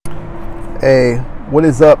Hey, what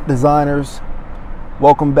is up, designers?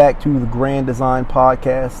 Welcome back to the Grand Design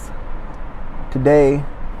Podcast. Today,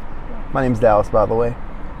 my name's Dallas, by the way.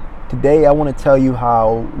 Today, I want to tell you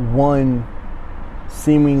how one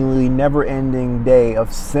seemingly never-ending day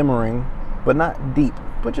of simmering, but not deep,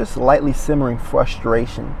 but just lightly simmering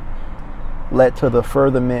frustration led to the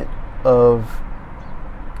furtherment of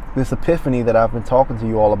this epiphany that I've been talking to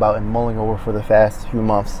you all about and mulling over for the past few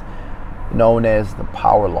months, known as the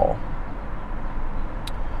power law.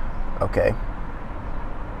 Okay.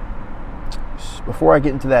 Before I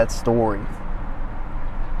get into that story,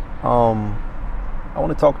 I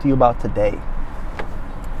want to talk to you about today.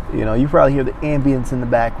 You know, you probably hear the ambience in the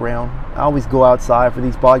background. I always go outside for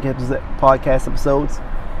these podcast episodes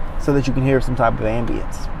so that you can hear some type of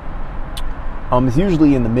ambience. It's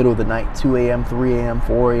usually in the middle of the night, 2 a.m., 3 a.m.,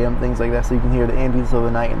 4 a.m., things like that, so you can hear the ambience of the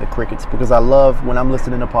night and the crickets, because I love when I'm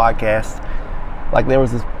listening to podcasts. Like there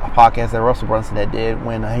was this podcast that Russell Brunson had did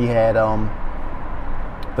when he had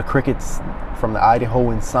the crickets from the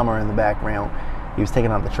Idaho in summer in the background. He was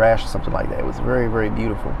taking out the trash or something like that. It was very, very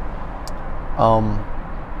beautiful.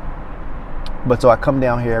 But so I come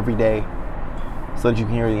down here every day so that you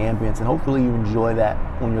can hear the ambience, and hopefully you enjoy that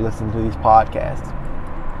when you're listening to these podcasts.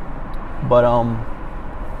 But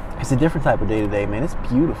it's a different type of day today, man. It's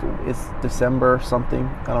beautiful. It's December something.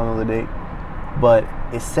 I don't know the date. But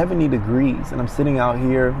it's 70 degrees, and I'm sitting out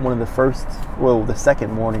here the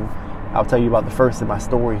second morning. I'll tell you about the first in my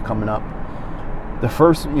story coming up. This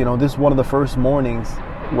is one of the first mornings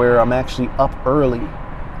where I'm actually up early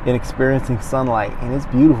and experiencing sunlight, and it's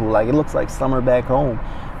beautiful. Like, it looks like summer back home.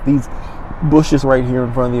 These bushes right here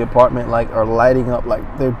in front of the apartment are lighting up,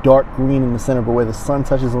 like they're dark green in the center, but where the sun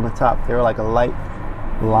touches on the top, they're like a light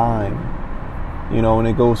lime. And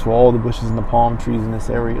it goes for all the bushes and the palm trees in this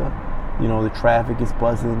area. The traffic is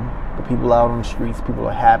buzzing, the people out on the streets, people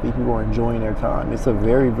are happy, people are enjoying their time. It's a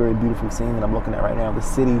very, very beautiful scene that I'm looking at right now. The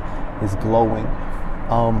city is glowing.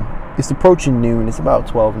 It's approaching noon. It's about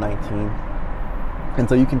 12:19. And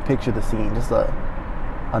so you can picture the scene, just a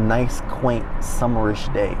nice, quaint,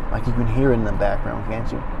 summerish day. Like, you can hear it in the background,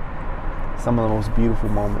 can't you? Some of the most beautiful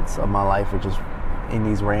moments of my life are just in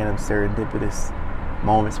these random serendipitous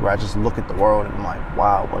moments where I just look at the world and I'm like,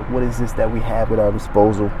 wow, what is this that we have at our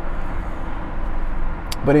disposal?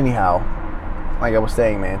 But anyhow, like I was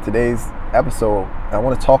saying, man, today's episode, I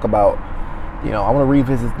want to talk about, I want to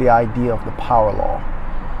revisit the idea of the power law.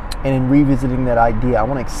 And in revisiting that idea, I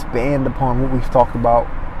want to expand upon what we've talked about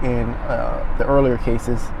in the earlier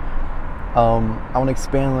cases. I want to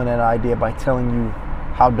expand on that idea by telling you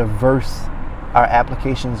how diverse our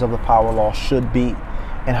applications of the power law should be,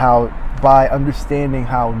 and how by understanding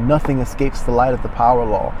how nothing escapes the light of the power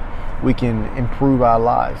law, we can improve our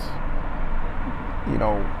lives.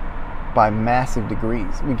 By massive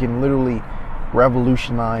degrees. We can literally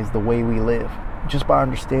revolutionize the way we live just by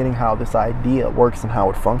understanding how this idea works and how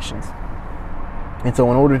it functions. And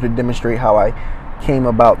so in order to demonstrate how I came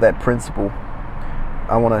about that principle,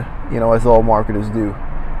 I want to, as all marketers do,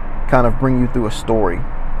 kind of bring you through a story.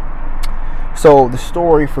 So the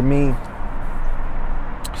story for me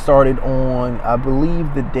started on, I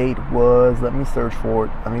believe the date was, let me search for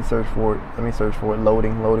it,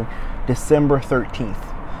 loading, December 13th.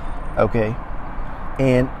 Okay.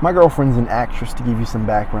 And my girlfriend's an actress, to give you some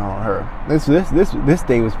background on her. This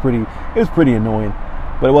day was pretty annoying,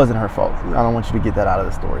 but it wasn't her fault. I don't want you to get that out of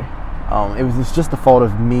the story. It's just the fault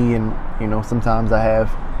of me, and sometimes I have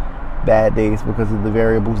bad days because of the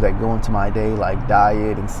variables that go into my day, like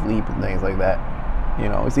diet and sleep and things like that.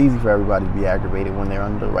 It's easy for everybody to be aggravated when they're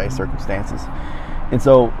under the right circumstances. And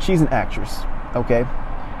so she's an actress, okay?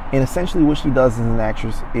 And essentially what she does as an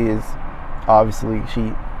actress is, obviously,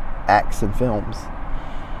 she acts in films.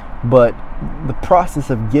 But the process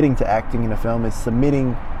of getting to acting in a film is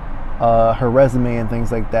submitting her resume and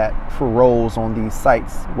things like that for roles on these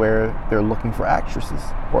sites where they're looking for actresses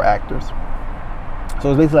or actors. So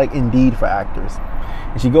it's basically like Indeed for actors.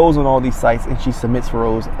 And she goes on all these sites and she submits for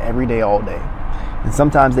roles every day, all day. And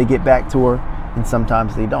sometimes they get back to her and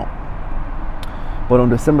sometimes they don't. But on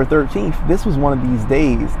December 13th, this was one of these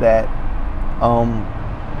days that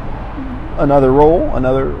another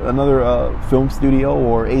film studio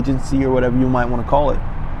or agency or whatever you might want to call it,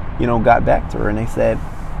 got back to her, and they said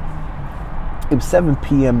it was 7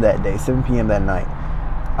 p.m. that day, 7 p.m. that night.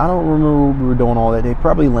 I don't remember what we were doing all that day,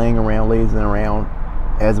 probably laying around, lazing around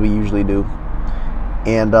as we usually do.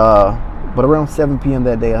 And but around 7 p.m.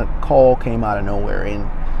 that day, a call came out of nowhere, and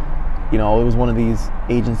it was one of these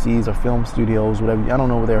agencies or film studios, whatever, I don't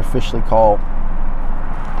know what they're officially called.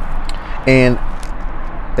 And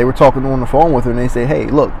they were talking on the phone with her, and they said, hey,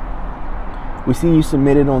 look, we see you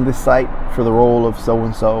submitted on this site for the role of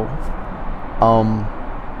so-and-so.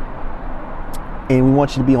 And we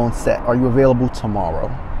want you to be on set. Are you available tomorrow?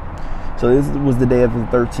 So this was the day of the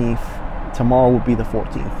 13th. Tomorrow would be the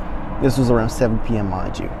 14th. This was around 7 p.m.,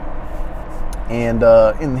 mind you. And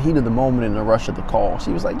in the heat of the moment, in the rush of the call,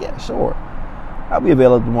 she was like, yeah, sure. I'll be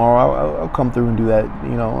available tomorrow. I'll come through and do that.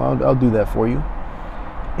 I'll do that for you.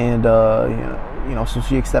 And, so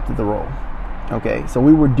she accepted the role. Okay, so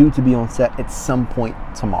we were due to be on set at some point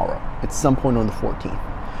tomorrow. At some point on the 14th.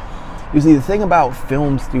 You see, the thing about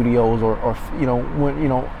film studios the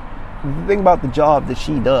thing about the job that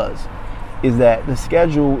she does is that the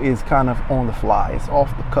schedule is kind of on the fly. It's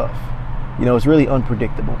off the cuff. It's really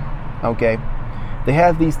unpredictable. Okay, they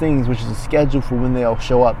have these things, which is a schedule for when they'll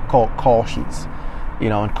show up, called call sheets.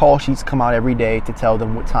 And call sheets come out every day to tell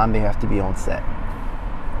them what time they have to be on set.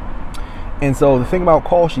 And so the thing about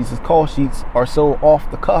call sheets is call sheets are so off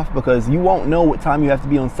the cuff because you won't know what time you have to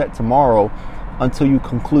be on set tomorrow until you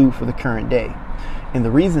conclude for the current day. And the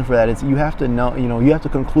reason for that is you have to know, you have to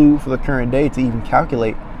conclude for the current day to even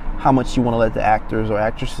calculate how much you want to let the actors or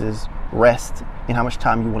actresses rest and how much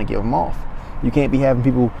time you want to give them off. You can't be having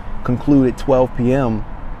people conclude at 12 p.m.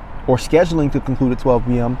 or scheduling to conclude at 12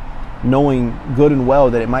 p.m. knowing good and well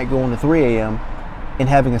that it might go on to 3 a.m. and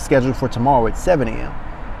having a schedule for tomorrow at 7 a.m.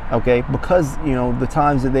 Okay, because the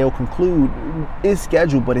times that they'll conclude is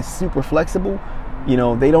scheduled, but it's super flexible.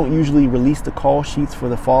 They don't usually release the call sheets for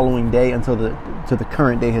the following day until the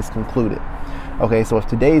current day has concluded. Okay, so if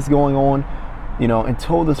today's going on,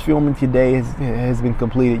 until this filming today has been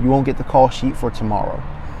completed, you won't get the call sheet for tomorrow.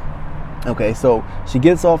 Okay, so she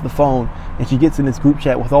gets off the phone and she gets in this group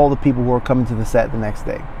chat with all the people who are coming to the set the next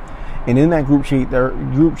day. And in that group chat,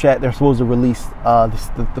 they're supposed to release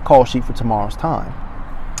the call sheet for tomorrow's time.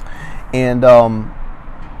 And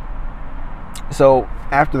so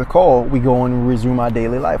after the call, we go and resume our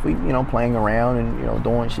daily life. We, playing around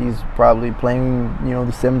and, she's probably playing,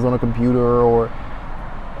 The Sims on a computer or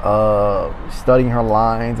studying her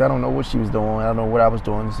lines. I don't know what she was doing. I don't know what I was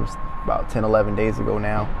doing. This was about 10, 11 days ago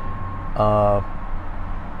now.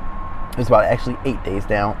 It's about actually 8 days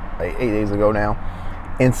ago now.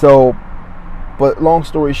 And so, but long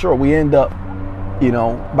story short, we end up,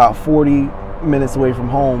 about 40 minutes away from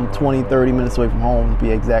home, 20, 30 minutes away from home, to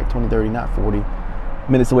be exact, 20, 30, not 40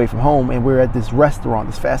 minutes away from home. And we're at this restaurant,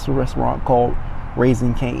 this fast food restaurant called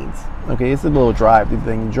Raising Cane's. Okay, it's a little drive-through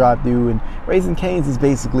thing. You drive through, and Raising Cane's is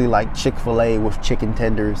basically like Chick-fil-A with chicken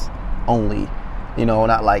tenders only.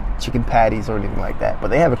 Not like chicken patties or anything like that. But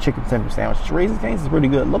they have a chicken tender sandwich. Raising Cane's is pretty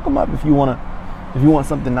good. Look them up if you want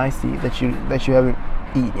something nice to eat that you haven't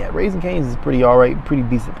eaten yet. Raising Cane's is pretty alright, pretty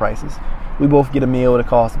decent prices. We both get a meal that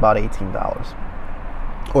costs about $18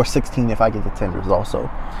 or $16 if I get the tenders also.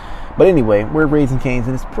 But anyway, we're at Raising Cane's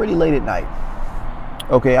and it's pretty late at night.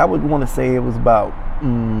 Okay, I would want to say it was about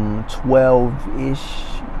 12-ish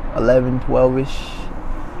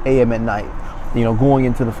a.m. at night. Going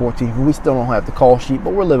into the 14th. We still don't have the call sheet,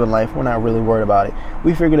 but we're living life. We're not really worried about it.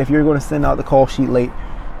 We figured if you're going to send out the call sheet late,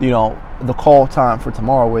 the call time for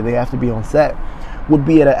tomorrow where they have to be on set would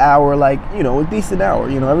be at an hour, a decent hour.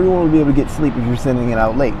 Everyone would be able to get sleep if you're sending it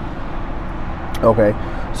out late. Okay,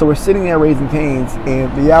 so we're sitting there Raising Cane's, and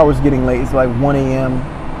the hour's getting late. It's like 1 a.m.,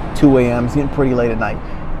 2 a.m. It's getting pretty late at night.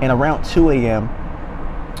 And around 2 a.m.,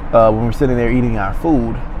 when we're sitting there eating our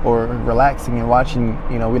food or relaxing and watching,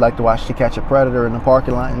 we like to watch To Catch a Predator in the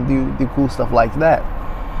parking lot and do cool stuff like that.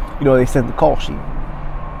 They sent the call sheet.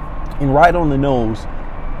 And right on the nose,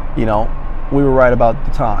 we were right about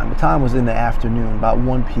the time. The time was in the afternoon, about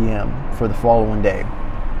 1 p.m. for the following day.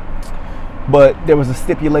 But there was a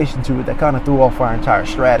stipulation to it that kind of threw off our entire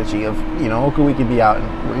strategy of, okay, we can be out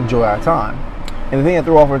and enjoy our time. And the thing that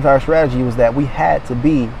threw off our entire strategy was that we had to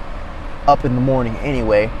be up in the morning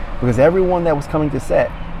anyway, because everyone that was coming to set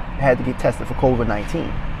had to get tested for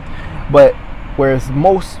COVID-19. But whereas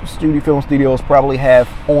most film studios probably have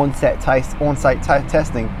on-site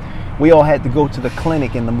testing, we all had to go to the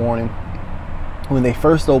clinic in the morning when they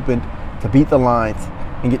first opened to beat the lines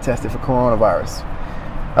and get tested for coronavirus.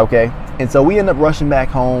 Okay, and so we ended up rushing back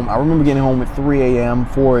home. I remember getting home at 3 a.m.,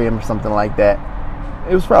 4 a.m. or something like that.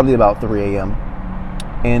 It was probably about 3 a.m.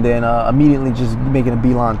 And then immediately just making a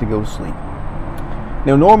beeline to go to sleep.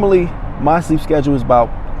 Now, normally my sleep schedule is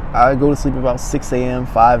I go to sleep about 6 a.m.,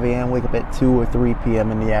 5 a.m., wake up at 2 or 3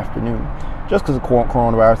 p.m. in the afternoon. Just because of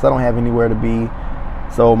coronavirus, I don't have anywhere to be.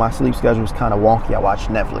 So my sleep schedule is kind of wonky. I watch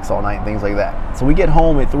Netflix all night and things like that. So we get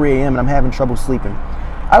home at 3 a.m. and I'm having trouble sleeping.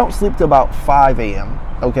 I don't sleep till about 5 a.m.,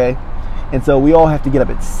 okay? And so we all have to get up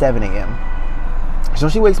at 7 a.m. So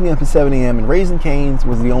she wakes me up at 7 a.m. and Raising Cane's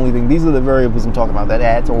was the only thing. These are the variables I'm talking about that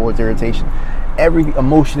add towards irritation. Every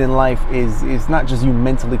emotion in life is not just you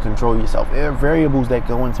mentally control yourself. There are variables that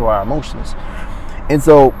go into our emotions. And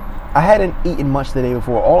so I hadn't eaten much the day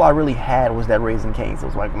before. All I really had was that Raising Cane's. It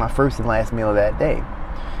was like my first and last meal of that day,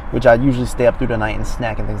 which I usually stay up through the night and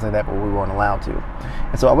snack and things like that, but we weren't allowed to.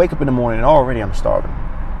 And so I wake up in the morning and already I'm starving.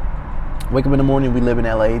 Wake up in the morning, we live in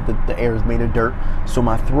LA, the air is made of dirt, so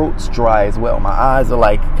my throat's dry as well. My eyes are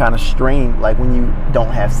like kind of strained, like when you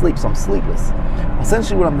don't have sleep, so I'm sleepless.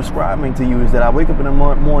 Essentially what I'm describing to you is that I wake up in the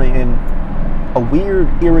morning in a weird,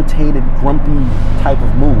 irritated, grumpy type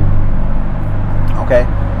of mood. Okay?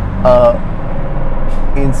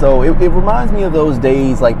 And so it reminds me of those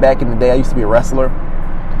days, like back in the day, I used to be a wrestler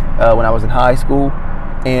when I was in high school.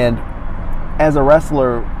 And as a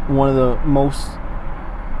wrestler, one of the most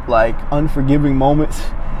like unforgiving moments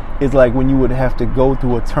is like when you would have to go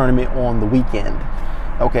through a tournament on the weekend.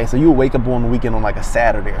 Okay, so you would wake up on the weekend on like a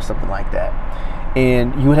Saturday or something like that,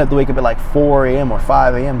 and you would have to wake up at like 4 a.m. or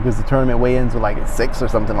 5 a.m. because the tournament weigh-ins were like at 6 or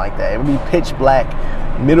something like that. It would be pitch black,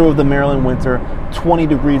 middle of the Maryland winter, 20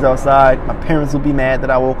 degrees outside. My parents would be mad that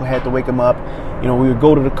I had to wake them up. You know, we would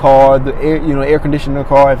go to the car, the air conditioner in the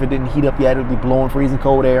car, if it didn't heat up yet, it would be blowing freezing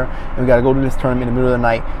cold air, and we got to go to this tournament in the middle of the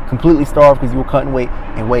night, completely starved because you were cutting weight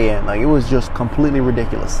and weigh in. Like, it was just completely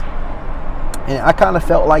ridiculous. And I kind of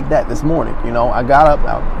felt like that this morning. You know, I got up,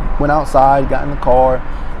 I went outside, got in the car.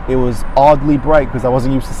 It was oddly bright because I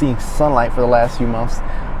wasn't used to seeing sunlight for the last few months,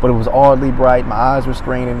 but it was oddly bright. My eyes were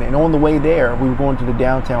straining, and on the way there, we were going to the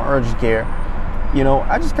downtown urgent care. You know,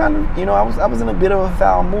 I just kind of, I was in a bit of a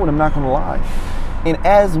foul mood, I'm not going to lie. And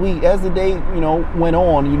as the day, went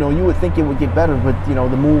on, you would think it would get better, but,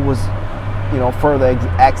 the mood was, further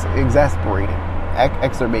exacerbated,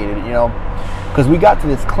 because we got to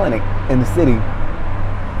this clinic in the city,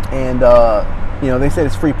 and, they said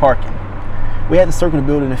it's free parking. We had to circle the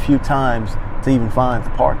building a few times to even find the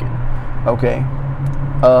parking, okay?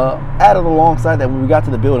 Added alongside that, when we got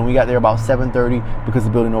to the building, we got there about 7:30 because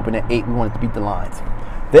the building opened at 8. We wanted to beat the lines.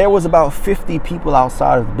 There was about 50 people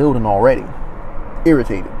outside of the building already.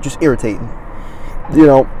 Just irritating.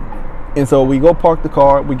 And so we go park the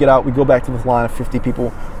car, we get out, we go back to this line of 50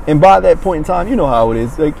 people. And by that point in time, you know how it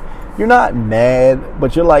is. Like, you're not mad,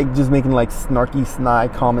 but you're like just making like snarky,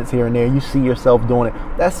 snide comments here and there. You see yourself doing it.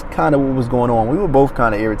 That's kind of what was going on. We were both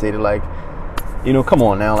kind of irritated, like, come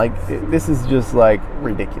on now, like, this is just like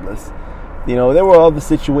ridiculous. There were other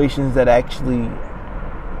situations that actually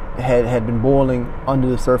had been boiling under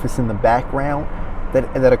the surface in the background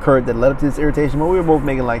that occurred that led up to this irritation, but we were both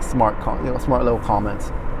making like smart little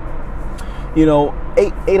comments.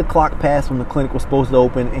 8 o'clock passed when the clinic was supposed to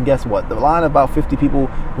open, and guess what? The line of about 50 people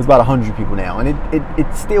was about 100 people now, and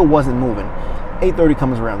it still wasn't moving. 8:30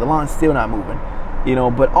 comes around, the line's still not moving.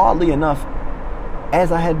 But oddly enough, as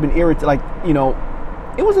I had been irritated,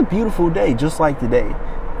 it was a beautiful day, just like today.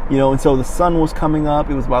 And so the sun was coming up.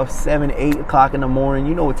 It was about 7, 8 o'clock in the morning.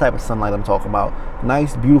 You know what type of sunlight I'm talking about.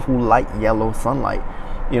 Nice, beautiful, light yellow sunlight.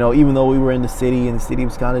 Even though we were in the city, and the city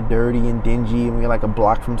was kind of dirty and dingy, and we were like a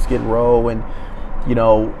block from Skid Row, and,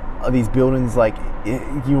 these buildings, like,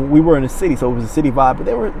 we were in a city, so it was a city vibe, but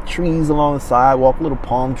there were trees along the sidewalk, little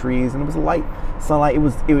palm trees, and it was light sunlight.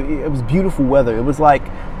 It was beautiful weather. It was like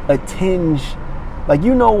a tinge, like,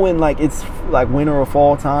 when like it's like winter or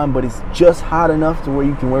fall time, but it's just hot enough to where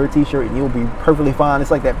you can wear a t-shirt and you'll be perfectly fine.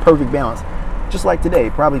 It's like that perfect balance, just like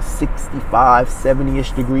today, probably 65,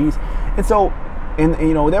 70-ish degrees. And so,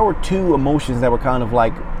 there were two emotions that were kind of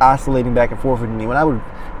like oscillating back and forth with me. When I would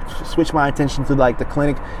switch my attention to like the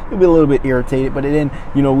clinic, it'd be a little bit irritated, but then,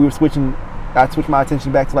 I'd switch my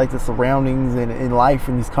attention back to like the surroundings and in life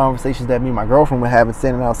and these conversations that me and my girlfriend were having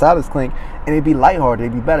standing outside of this clinic, and it'd be lighthearted,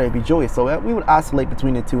 it'd be better, it'd be joyous. So we would oscillate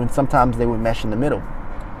between the two, and sometimes they would mesh in the middle,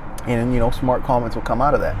 and smart comments would come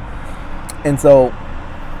out of that. And so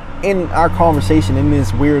in our conversation, in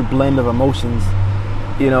this weird blend of emotions,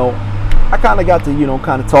 I kind of got to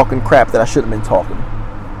kind of talking crap that I shouldn't have been talking.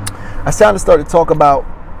 I started to talk about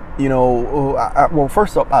well,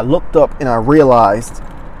 first up, I looked up and I realized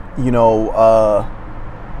an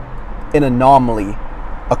anomaly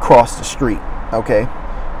across the street. Okay,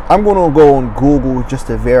 I'm going to go on Google just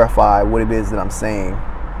to verify what it is that I'm saying,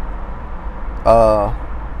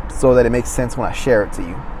 so that it makes sense when I share it to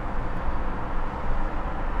you.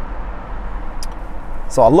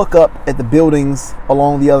 So I look up at the buildings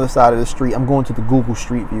along the other side of the street. I'm going to the Google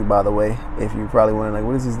Street View, by the way, if you're probably wondering, like,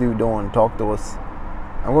 what is this dude doing? Talk to us.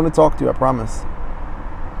 I'm going to talk to you, I promise.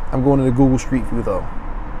 I'm going to the Google Street View, though.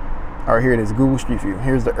 All right, here it is, Google Street View.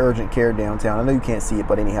 Here's the urgent care downtown. I know you can't see it,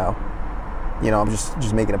 but anyhow. I'm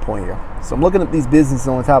just making a point here. So I'm looking at these businesses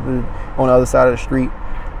on the other side of the street,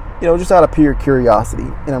 just out of pure curiosity,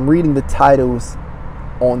 and I'm reading the titles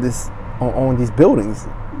on these buildings.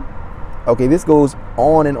 Okay, this goes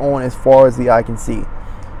on and on as far as the eye can see.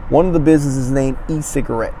 One of the businesses named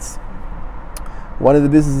e-cigarettes. One of the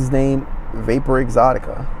businesses named Vapor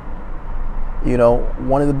Exotica.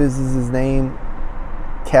 One of the businesses named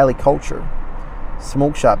Cali Culture,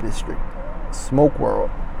 Smoke Shop District, Smoke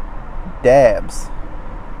World, Dabs,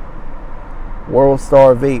 World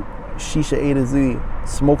Star Vape, Shisha A to Z,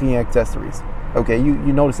 Smoking Accessories. Okay, you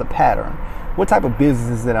notice a pattern. What type of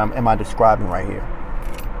businesses am I describing right here?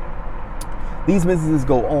 These businesses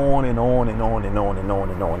go on and on and on and on and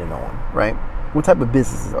on and on and on, right? What type of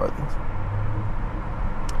businesses are these?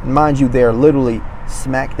 Mind you, they're literally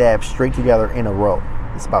smack dab straight together in a row.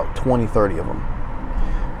 It's about 20, 30 of them.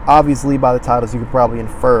 Obviously, by the titles, you could probably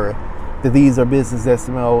infer that these are businesses that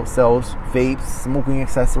sells vapes, smoking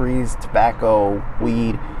accessories, tobacco,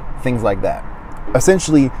 weed, things like that.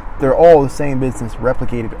 Essentially, they're all the same business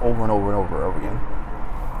replicated over and over and over and over again.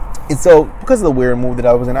 And so, because of the weird mood that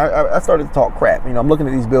I was in, I started to talk crap. I'm looking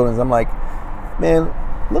at these buildings. I'm like, man,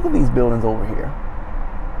 look at these buildings over here.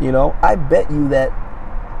 I bet you that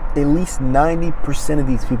at least 90% of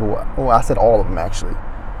these people, I said all of them actually,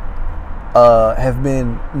 have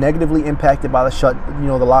been negatively impacted by the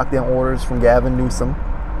lockdown orders from Gavin Newsom,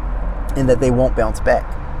 and that they won't bounce back.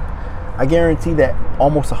 I guarantee that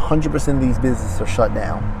almost 100% of these businesses are shut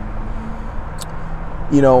down.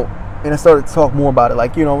 And I started to talk more about it.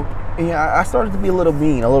 I started to be a little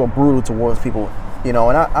mean, a little brutal towards people, and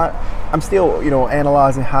I'm still,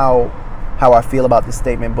 analyzing how I feel about this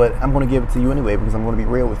statement, but I'm going to give it to you anyway because I'm going to be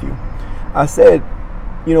real with you. I said,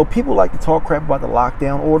 people like to talk crap about the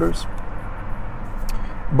lockdown orders,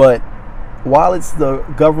 but while it's the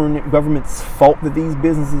government's fault that these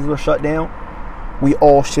businesses are shut down, we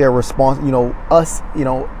all share us,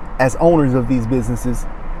 as owners of these businesses,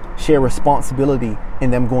 share responsibility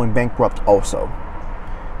in them going bankrupt also.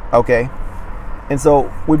 Okay? And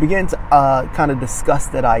so we began to kind of discuss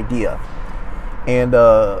that idea. And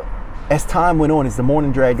as time went on, as the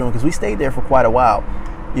morning dragged on, because we stayed there for quite a while,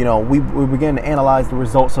 we began to analyze the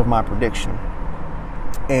results of my prediction.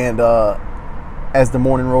 And as the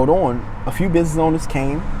morning rolled on, a few business owners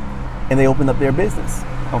came and they opened up their business.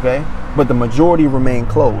 Okay? But the majority remained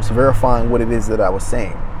closed, verifying what it is that I was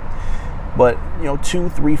saying. But, 2,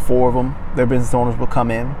 3, 4 of them, their business owners would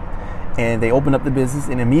come in and they opened up the business.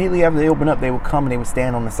 And immediately after they opened up, they would come and they would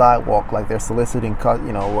stand on the sidewalk like they're soliciting,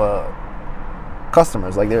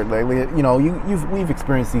 customers. Like we've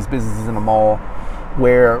experienced these businesses in the mall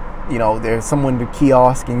where, there's someone at the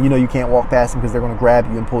kiosk and, you can't walk past them because they're going to grab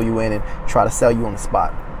you and pull you in and try to sell you on the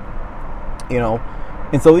spot.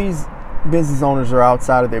 And so these business owners are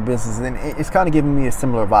outside of their business, and it's kind of giving me a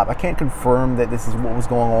similar vibe. I can't confirm that this is what was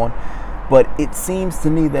going on, but it seems to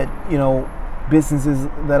me that businesses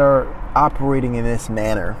that are operating in this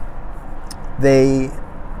manner, they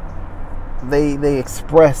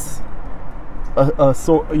express a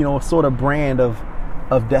sort of brand of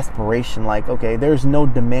desperation. Like, okay, there's no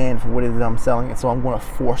demand for what it is I'm selling, and so I'm going to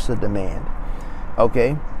force a demand.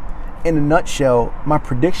 Okay, in a nutshell, my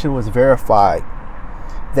prediction was verified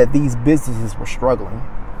that these businesses were struggling.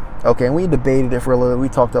 Okay, and we debated it for a little. We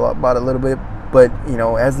talked a lot about it a little bit, but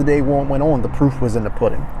as the day went on, the proof was in the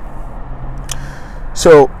pudding.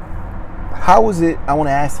 So, how was it? I want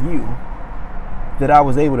to ask you that I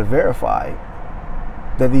was able to verify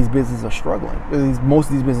that these businesses are struggling. Most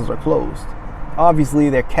of these businesses are closed. Obviously,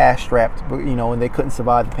 they're cash strapped, but and they couldn't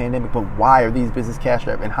survive the pandemic. But why are these businesses cash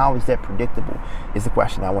strapped, and how is that predictable? Is the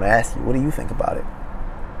question I want to ask you. What do you think about it?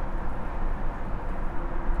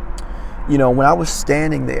 When I was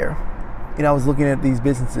standing there, I was looking at these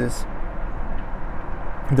businesses,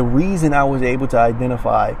 the reason I was able to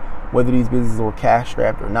identify whether these businesses were cash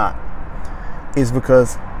strapped or not is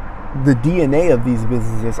because the DNA of these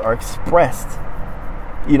businesses are expressed,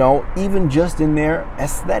 even just in their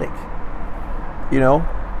aesthetic.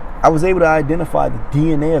 I was able to identify the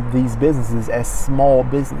DNA of these businesses as small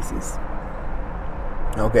businesses.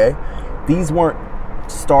 Okay? These weren't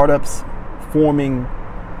startups forming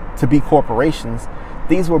to be corporations.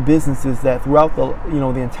 These were businesses that throughout the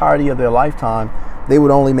entirety of their lifetime, they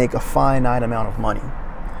would only make a finite amount of money.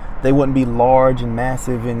 They wouldn't be large and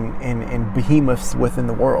massive and behemoths within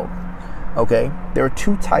the world. Okay? There are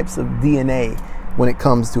two types of DNA when it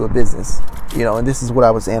comes to a business. And this is what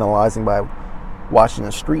I was analyzing by watching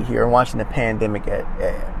the street here and watching the pandemic at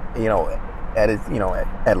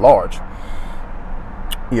large.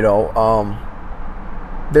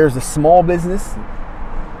 There's a small business.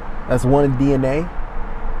 That's one DNA.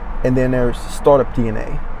 And then there's startup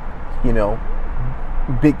DNA,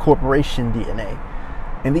 big corporation DNA.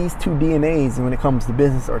 And these two DNAs, when it comes to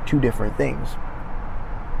business, are two different things.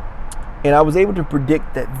 And I was able to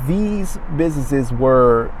predict that these businesses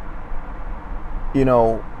were,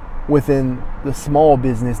 within the small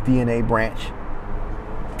business DNA branch,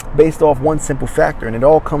 based off one simple factor. And it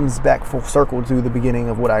all comes back full circle to the beginning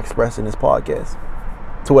of what I expressed in this podcast,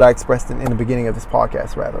 to what I expressed in the beginning of this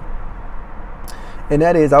podcast, rather. And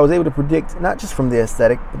that is, I was able to predict, not just from the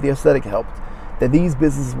aesthetic, but the aesthetic helped, that these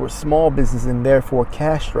businesses were small businesses and therefore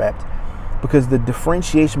cash strapped, because the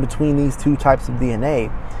differentiation between these two types of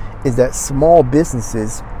DNA is that small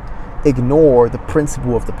businesses ignore the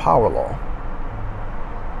principle of the power law.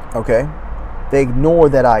 Okay? They ignore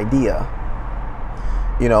that idea.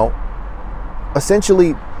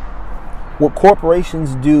 Essentially, what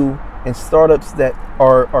corporations do and startups that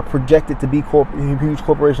are projected to be huge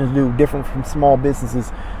corporations do, different from small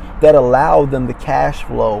businesses that allow them the cash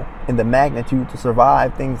flow and the magnitude to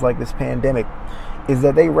survive things like this pandemic, is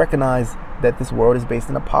that they recognize that this world is based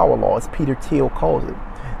on a power law, as Peter Thiel calls it.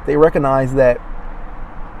 They recognize that,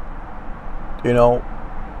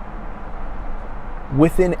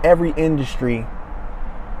 within every industry,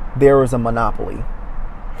 there is a monopoly.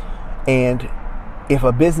 And if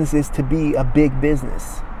a business is to be a big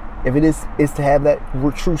business, if it is to have that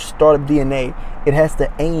true startup DNA, it has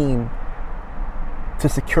to aim to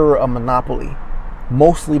secure a monopoly,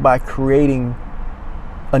 mostly by creating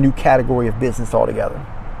a new category of business altogether.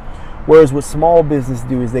 Whereas what small business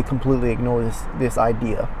do is they completely ignore this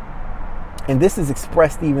idea. And this is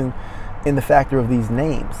expressed even in the factor of these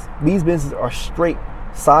names. These businesses are straight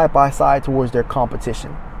side by side towards their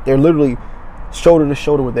competition. They're literally shoulder to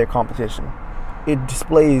shoulder with their competition. It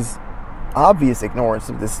displays obvious ignorance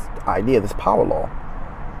of this idea, this power law.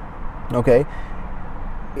 Okay?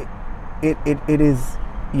 It is,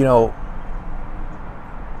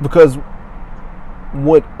 because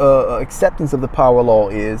what acceptance of the power law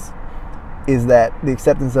is that the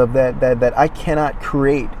acceptance of that I cannot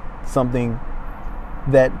create something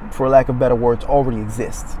that, for lack of better words, already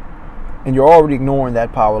exists. And you're already ignoring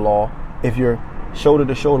that power law if you're shoulder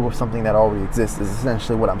to shoulder with something that already exists, is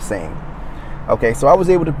essentially what I'm saying. Okay, so I was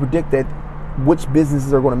able to predict that which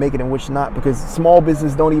businesses are going to make it and which not, because small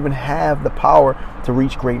businesses don't even have the power to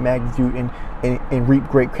reach great magnitude and reap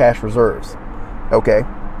great cash reserves. Okay,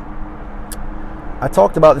 I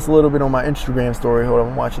talked about this a little bit on my Instagram story. Hold on,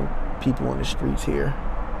 I'm watching people in the streets here.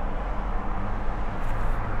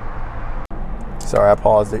 Sorry, I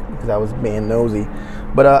paused it because I was being nosy.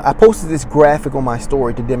 But I posted this graphic on my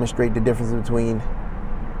story to demonstrate the difference between,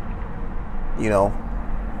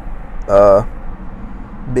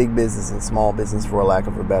 big business and small business, for a lack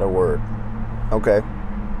of a better word. Okay.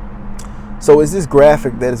 So it's this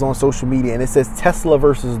graphic that is on social media, and it says Tesla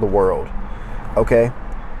versus the world. Okay.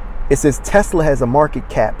 It says Tesla has a market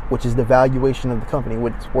cap, which is the valuation of the company,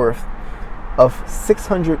 which is worth of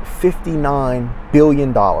 $659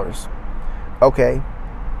 billion. Okay.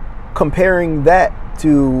 Comparing that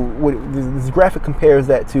to, this graphic compares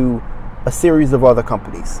that to a series of other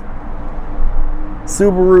companies.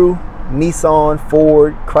 Subaru, Nissan,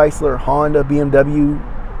 Ford, Chrysler, Honda, BMW,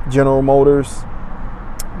 General Motors,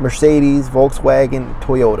 Mercedes, Volkswagen,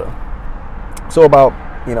 Toyota. So about,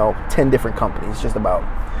 10 different companies, just about.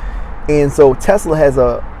 And so Tesla has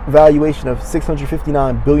a valuation of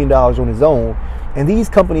 $659 billion on its own. And these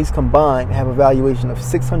companies combined have a valuation of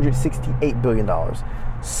 $668 billion.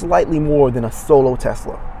 Slightly more than a solo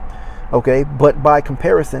Tesla. Okay, but by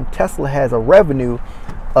comparison, Tesla has a revenue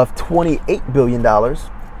of $28 billion.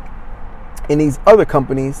 And these other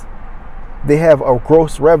companies, they have a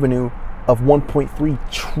gross revenue of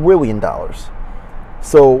 $1.3 trillion.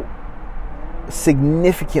 So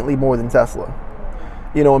significantly more than Tesla.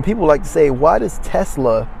 And people like to say, why does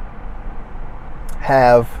Tesla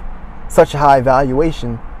have such a high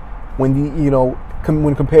valuation when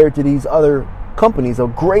when compared to these other companies, a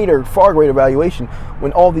far greater valuation,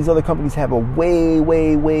 when all these other companies have a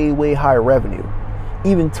way higher revenue?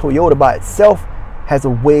 Even Toyota by itself has a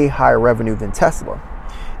way higher revenue than Tesla.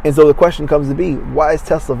 And so the question comes to be, why is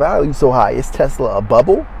Tesla valued so high? Is Tesla a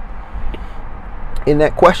bubble? And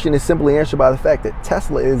that question is simply answered by the fact that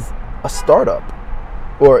Tesla is a startup,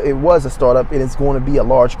 or it was a startup, and it's going to be a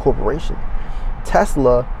large corporation.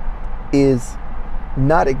 Tesla is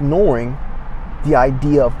not ignoring the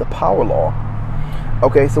idea of the power law.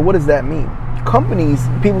 Okay, so what does that mean? Companies,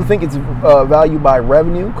 people think it's valued by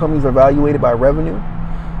revenue. Companies are evaluated by revenue,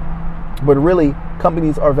 but really,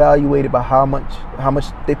 companies are evaluated by how much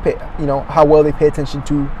they pay. How well they pay attention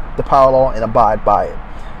to the power law and abide by it.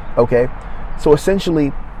 Okay, so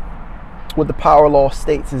essentially, what the power law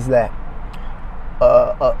states is that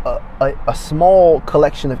a small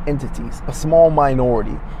collection of entities, a small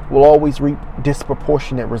minority, will always reap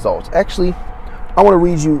disproportionate results. Actually, I want to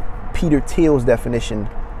read you Peter Thiel's definition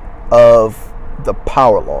of the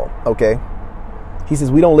power law. Okay, he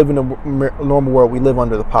says we don't live in a normal world; we live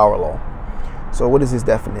under the power law. So, what is his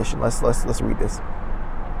definition? Let's read this.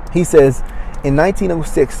 He says, in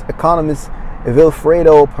 1906, economist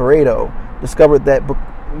Vilfredo Pareto discovered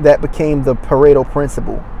that became the Pareto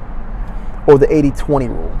principle, or the 80-20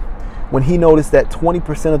 rule, when he noticed that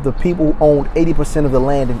 20% of the people owned 80% of the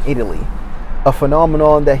land in Italy, a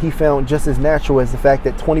phenomenon that he found just as natural as the fact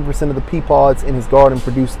that 20% of the pea pods in his garden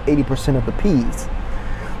produced 80% of the peas.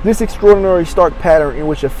 This extraordinary stark pattern in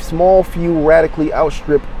which a small few radically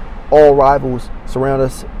outstrip all rivals surround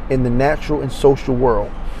us in the natural and social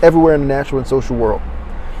world, everywhere in the natural and social world.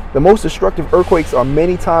 The most destructive earthquakes are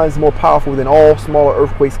many times more powerful than all smaller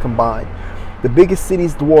earthquakes combined. The biggest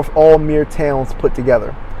cities dwarf all mere towns put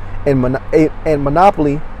together. And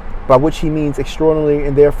monopoly, by which he means extraordinary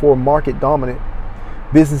and therefore market dominant,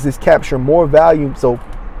 businesses capture more value. So,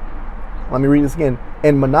 let me read this again.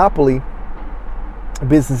 And monopoly,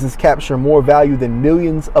 businesses capture more value than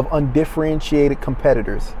millions of undifferentiated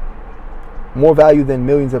competitors. More value than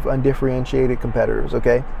millions of undifferentiated competitors,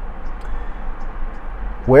 okay?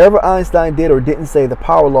 Wherever Einstein did or didn't say the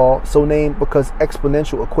power law, so named because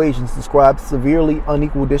exponential equations describe severely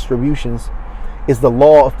unequal distributions, is the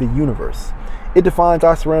law of the universe. It defines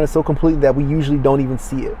our surroundings so completely that we usually don't even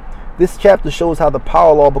see it. This chapter shows how the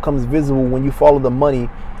power law becomes visible when you follow the money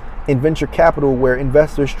in venture capital, where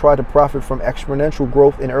investors try to profit from exponential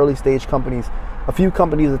growth in early stage companies. A few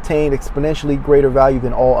companies attain exponentially greater value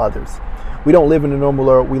than all others. We don't live in a normal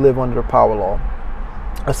world, we live under the power law.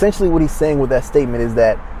 Essentially what he's saying with that statement is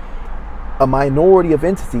that a minority of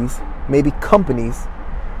entities, maybe companies,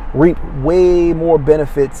 reap way more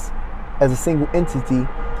benefits as a single entity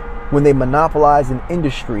when they monopolize an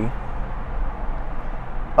industry,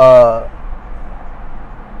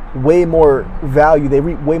 way more value, they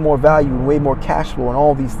reap way more value and way more cash flow and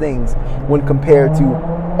all these things when compared to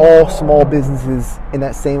all small businesses in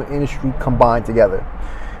that same industry combined together.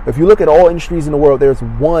 If you look at all industries in the world, there's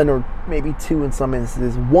one or maybe two in some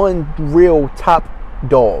instances, one real top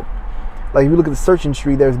dog. Like if you look at the search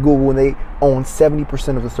industry, there's Google and they own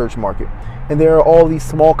 70% of the search market. And there are all these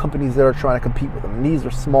small companies that are trying to compete with them. And these are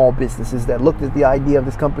small businesses that looked at the idea of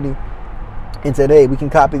this company and said, hey, we can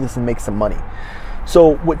copy this and make some money.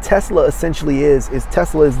 So what Tesla essentially is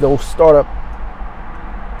Tesla is those startup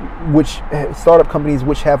companies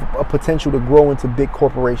which have a potential to grow into big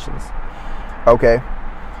corporations. Okay?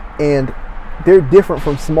 And they're different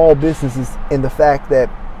from small businesses in the fact that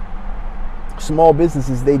small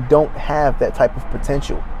businesses, they don't have that type of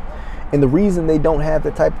potential. And the reason they don't have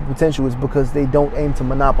that type of potential is because they don't aim to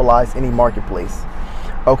monopolize any marketplace.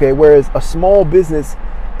 Okay, whereas a small business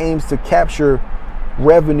aims to capture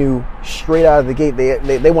revenue straight out of the gate.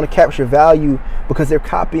 They want to capture value because they're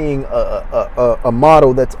copying a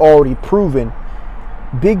model that's already proven.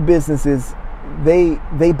 Big businesses, they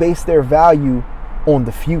base their value on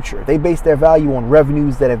the future. They base their value on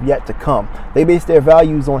revenues that have yet to come. They base their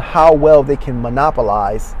values on how well they can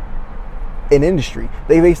monopolize an industry.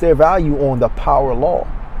 They base their value on the power law.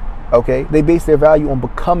 Okay? They base their value on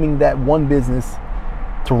becoming that one business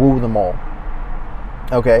to rule them all.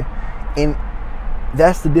 Okay? And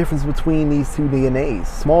that's the difference between these two DNAs.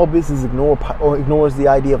 Small business ignores the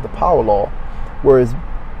idea of the power law, whereas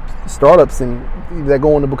startups and that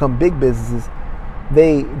go on to become big businesses,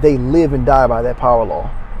 they live and die by that power law.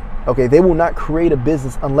 Okay, they will not create a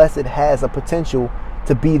business unless it has a potential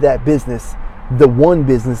to be that business, the one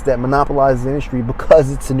business that monopolizes the industry because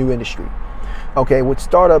it's a new industry. Okay, with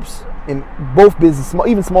startups in both business,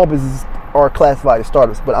 even small businesses are classified as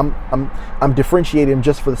startups, but I'm differentiating them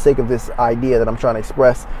just for the sake of this idea that I'm trying to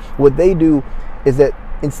express. What they do is that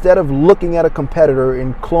instead of looking at a competitor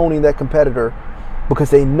and cloning that competitor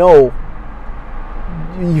because they know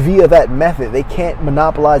via that method they can't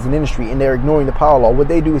monopolize an industry and they're ignoring the power law, what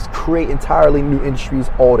they do is create entirely new industries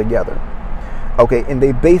altogether. Okay, and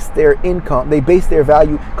they base their income, they base their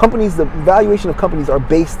value, the valuation of companies are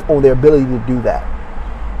based on their ability to do that.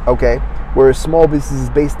 Okay, whereas small businesses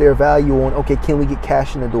base their value on, okay, can we get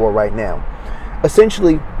cash in the door right now?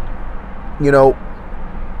 Essentially,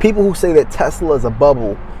 people who say that Tesla is a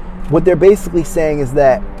bubble, what they're basically saying is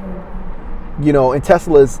that, and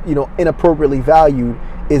Tesla is, inappropriately valued,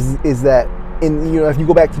 is that if you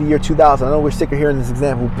go back to the year 2000, I know we're sick of hearing this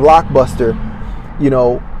example, Blockbuster,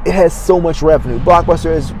 it has so much revenue.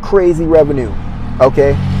 Blockbuster has crazy revenue.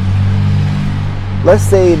 Okay, let's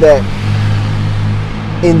say that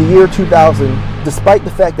in the year 2000, despite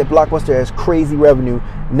the fact that Blockbuster has crazy revenue,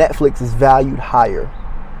 Netflix is valued higher.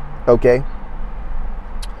 Okay?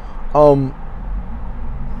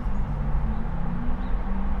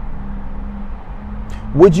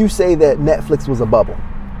 Would you say that Netflix was a bubble?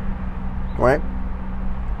 Right?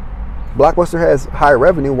 Blockbuster has higher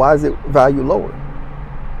revenue. Why is it valued lower?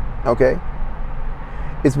 Okay?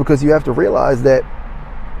 It's because you have to realize that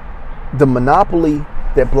the monopoly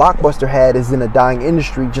that Blockbuster had is in a dying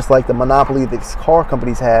industry, just like the monopoly that these car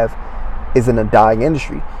companies have is in a dying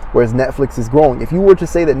industry, whereas Netflix is growing. If you were to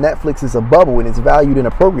say that Netflix is a bubble and it's valued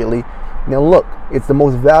inappropriately, now look, it's the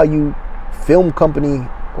most valued film company,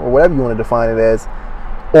 or whatever you want to define it as,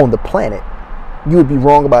 on the planet. You would be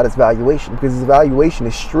wrong about its valuation, because its valuation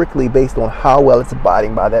is strictly based on how well it's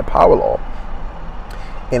abiding by that power law.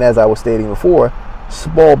 And as I was stating before,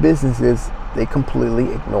 small businesses, they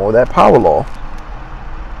completely ignore that power law.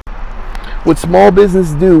 What small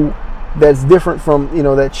businesses do that's different from,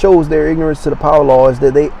 that shows their ignorance to the power law is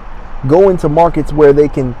that they go into markets where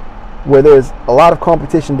there's a lot of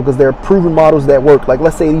competition, because there are proven models that work. Like,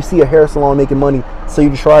 let's say you see a hair salon making money, so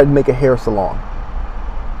you try to make a hair salon.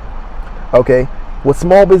 Okay? What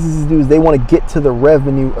small businesses do is they want to get to the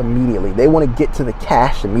revenue immediately. They want to get to the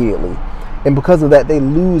cash immediately. And because of that, they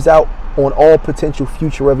lose out on all potential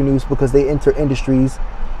future revenues, because they enter industries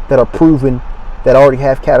that are proven, that already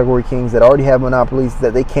have category kings, that already have monopolies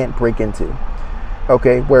that they can't break into.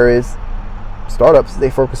 Okay? Whereas startups, they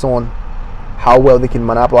focus on how well they can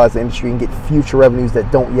monopolize the industry and get future revenues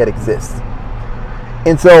that don't yet exist.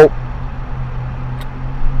 And so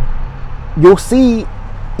you'll see,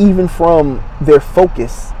 even from their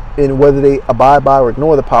focus in whether they abide by or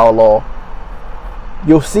ignore the power law,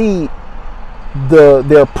 you'll see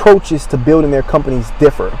their approaches to building their companies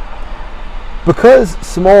differ. Because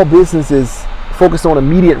small businesses focus on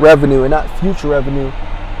immediate revenue and not future revenue,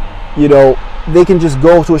 they can just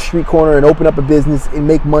go to a street corner and open up a business and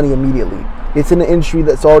make money immediately. It's in an industry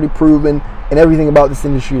that's already proven, and everything about this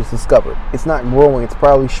industry is discovered. It's not growing, it's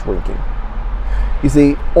probably shrinking. You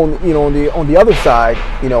see, on the other side,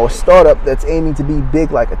 a startup that's aiming to be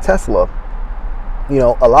big like a Tesla,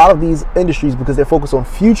 a lot of these industries, because they're focused on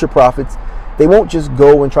future profits, they won't just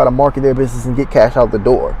go and try to market their business and get cash out the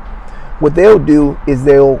door. What they'll do is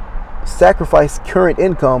they'll sacrifice current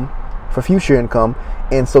income for future income,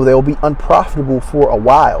 and so they'll be unprofitable for a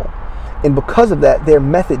while. And because of that, their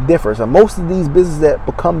method differs. And most of these businesses that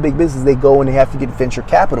become big businesses, they go and they have to get venture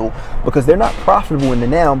capital, because they're not profitable in the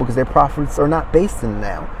now, because their profits are not based in the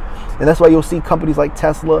now. And that's why you'll see companies like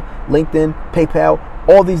Tesla, LinkedIn, PayPal,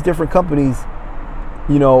 all these different companies,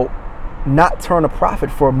 not turn a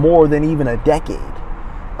profit for more than even a decade.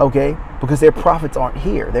 Okay? Because their profits aren't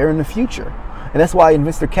here. They're in the future. And that's why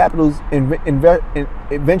venture capitalists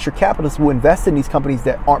will invest in these companies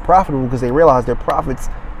that aren't profitable, because they realize their profits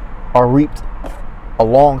are reaped a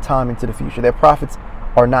long time into the future. Their profits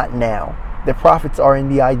are not now. Their profits are in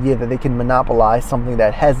the idea that they can monopolize something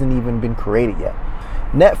that hasn't even been created yet.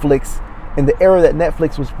 Netflix, in the era that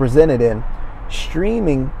Netflix was presented in,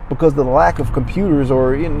 streaming, because of the lack of computers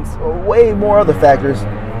or way more other factors,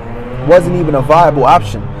 wasn't even a viable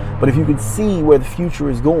option. But if you could see where the future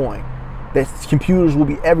is going, that computers will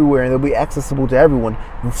be everywhere and they'll be accessible to everyone,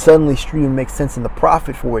 and suddenly streaming makes sense and the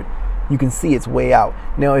profit for it, you can see its way out.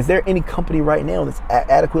 Now, is there any company right now that's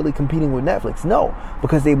adequately competing with Netflix? No,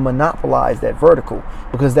 because they monopolized that vertical,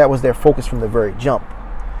 because that was their focus from the very jump.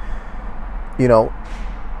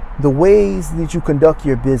 The ways that you conduct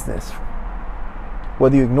your business,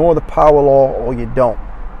 whether you ignore the power law or you don't,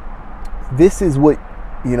 this is what,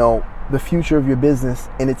 the future of your business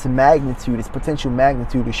and its magnitude, its potential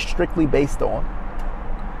magnitude, is strictly based on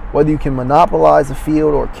whether you can monopolize a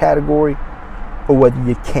field or a category, or whether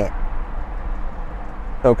you can't.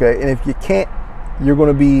 Okay, and if you can't, you're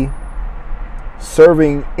going to be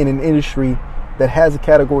serving in an industry that has a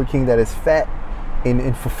category king that is fat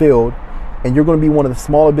and fulfilled, and you're going to be one of the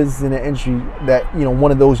smaller businesses in the industry that,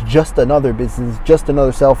 one of those just another business, just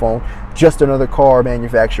another cell phone, just another car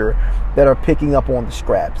manufacturer that are picking up on the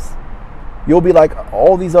scraps. You'll be like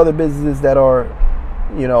all these other businesses that are,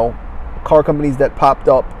 car companies that popped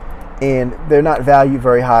up, and they're not valued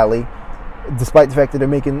very highly, despite the fact that they're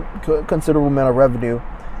making considerable amount of revenue.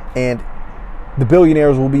 And the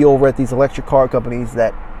billionaires will be over at these electric car companies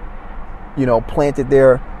that, planted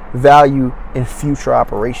their value in future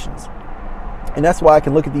operations. And that's why I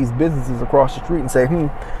can look at these businesses across the street and say,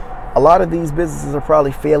 a lot of these businesses are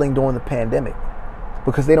probably failing during the pandemic,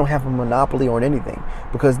 because they don't have a monopoly on anything,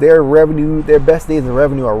 because their revenue, their best days of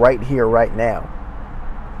revenue are right here, right now.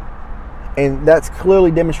 And that's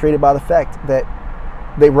clearly demonstrated by the fact that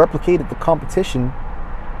they replicated the competition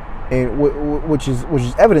and which is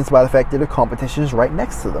evidenced by the fact that the competition is right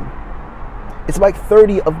next to them. It's like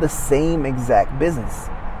 30 of the same exact business.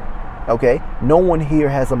 Okay? No one here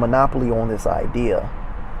has a monopoly on this idea.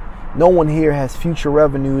 No one here has future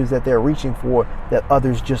revenues that they're reaching for that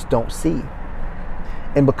others just don't see.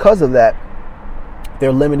 And because of that,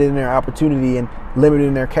 they're limited in their opportunity and limited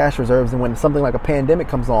in their cash reserves. And when something like a pandemic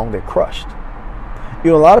comes along, they're crushed.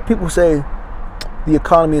 You know, a lot of people say the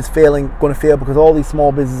economy is going to fail because all these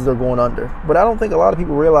small businesses are going under. But I don't think a lot of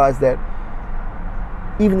people realize that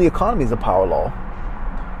even the economy is a power law.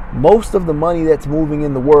 Most of the money that's moving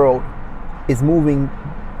in the world is moving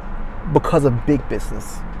because of big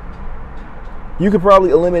business. You could probably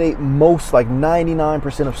eliminate most, like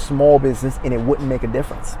 99% of small business, and it wouldn't make a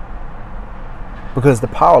difference. Because the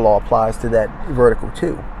power law applies to that vertical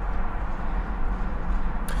too.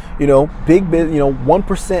 You know,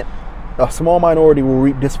 1%, a small minority will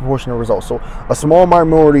reap disproportionate results. So a small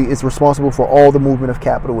minority is responsible for all the movement of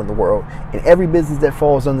capital in the world. And every business that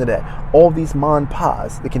falls under that, all these mon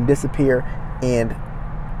pas that can disappear, and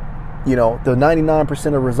you know, the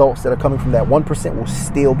 99% of results that are coming from that 1% will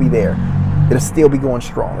still be there. It'll still be going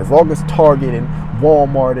strong. As long as Target and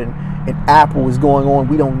Walmart and Apple is going on,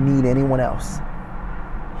 we don't need anyone else.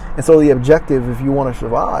 And so the objective, if you want to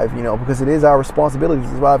survive, you know, because it is our responsibility to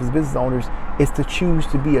survive as business owners, is to choose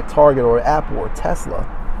to be a Target or an Apple or Tesla,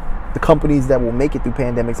 the companies that will make it through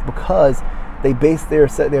pandemics, because they base their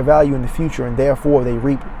value in the future, and therefore they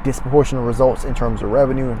reap disproportionate results in terms of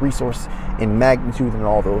revenue and resource and magnitude and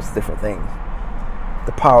all those different things.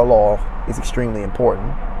 The power law is extremely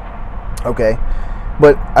important. Okay,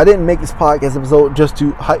 but I didn't make this podcast episode just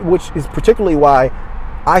to, which is particularly why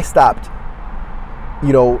I stopped,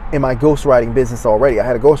 you know, in my ghostwriting business already. I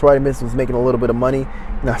had a ghostwriting business, was making a little bit of money,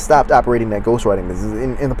 and I stopped operating that ghostwriting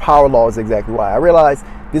business. And the power law is exactly why. I realized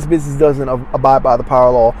this business doesn't abide by the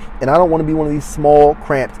power law, and I don't want to be one of these small,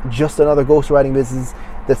 cramped, just another ghostwriting business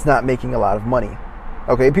that's not making a lot of money.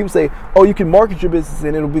 Okay, people say, oh, you can market your business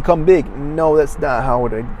and it'll become big. No, that's not how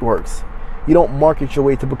it works. You don't market your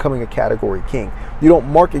way to becoming a category king. You don't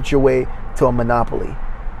market your way to a monopoly.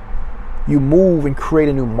 You move and create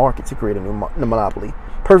a new market to create a new monopoly.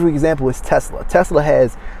 Perfect example is Tesla. Tesla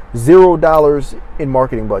has $0 in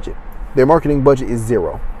marketing budget. Their marketing budget is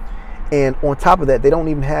zero. And on top of that, they don't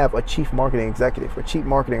even have a chief marketing executive, a chief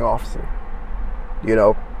marketing officer. You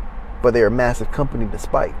know, but they're a massive company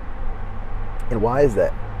despite. And why is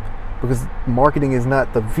that? Because marketing is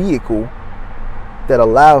not the vehicle that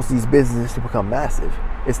allows these businesses to become massive.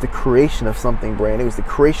 It's the creation of something brand new. It's the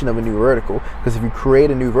creation of a new vertical. Because if you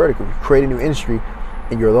create a new vertical, you create a new industry,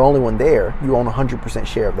 and you're the only one there, you own 100%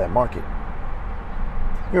 share of that market.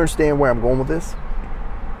 You understand where I'm going with this?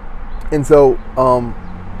 And so,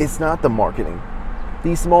 it's not the marketing.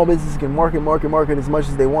 These small businesses can market as much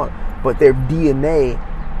as they want, but their DNA,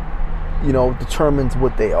 you know, determines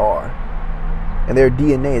what they are. And their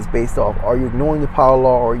DNA is based off, are you ignoring the power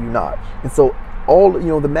law or are you not? And so all, you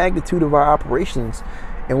know, the magnitude of our operations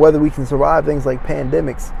and whether we can survive things like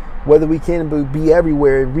pandemics, whether we can be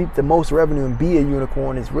everywhere and reap the most revenue and be a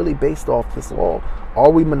unicorn is really based off this law. Are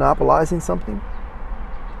we monopolizing something?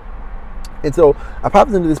 And so I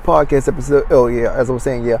popped into this podcast episode. Oh yeah, as I was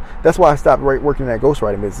saying, yeah, that's why I stopped working in that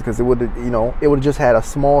ghostwriting business, because it would have just had a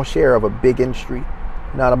small share of a big industry,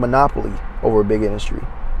 not a monopoly over a big industry,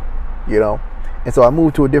 you know. And so I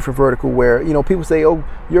moved to a different vertical where, you know, people say, "Oh,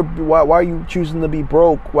 why are you choosing to be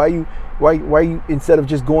broke? Why are you instead of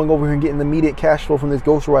just going over here and getting the immediate cash flow from this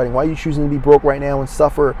ghostwriting? Why are you choosing to be broke right now and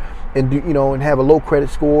suffer and do, you know, and have a low credit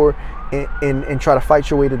score and try to fight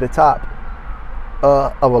your way to the top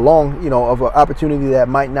of an opportunity that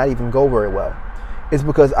might not even go very well?" It's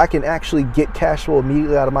because I can actually get cash flow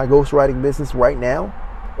immediately out of my ghostwriting business right now,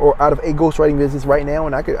 or out of a ghostwriting business right now,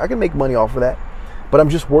 and I can make money off of that. But I'm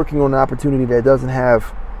just working on an opportunity that doesn't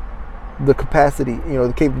have the capacity, you know,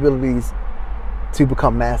 the capabilities to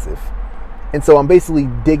become massive. And so I'm basically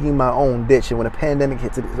digging my own ditch. And when a pandemic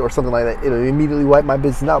hits it or something like that, it'll immediately wipe my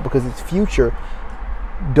business out because its future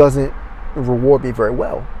doesn't reward me very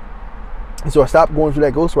well. And so I stopped going through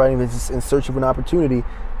that ghostwriting business in search of an opportunity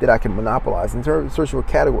that I can monopolize, in search of a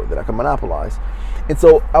category that I can monopolize. And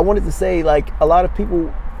so I wanted to say, like, a lot of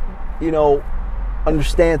people, you know,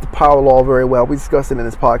 understand the power law very well. We discuss it in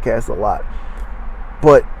this podcast a lot.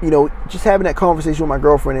 But, you know, just having that conversation with my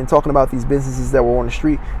girlfriend and talking about these businesses that were on the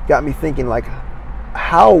street got me thinking, like,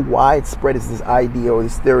 how widespread is this idea or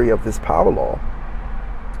this theory of this power law?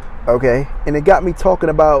 Okay? And it got me talking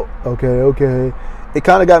about, it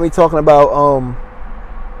kind of got me talking about,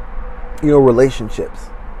 you know, relationships.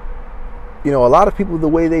 You know, a lot of people, the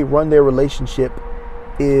way they run their relationship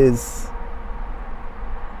is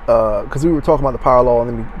because we were talking about the power law, and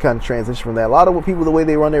then we kind of transition from that. A lot of people, the way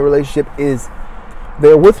they run their relationship is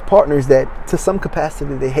they're with partners that, to some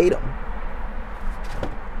capacity, they hate them.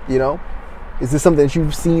 You know, is this something that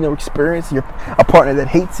you've seen or experienced? You're a partner that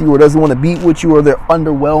hates you or doesn't want to be with you, or they're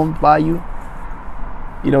underwhelmed by you.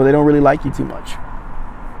 You know, they don't really like you too much.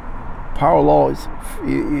 Power law is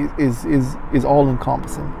all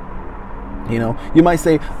encompassing. You know, you might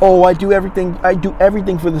say, "Oh, I do everything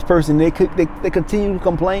for this person." They continue to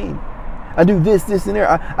complain. I do this, and there.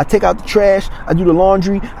 I take out the trash. I do the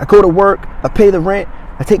laundry. I go to work. I pay the rent.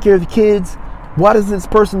 I take care of the kids. Why does this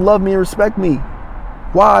person love me and respect me?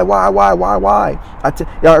 Why? I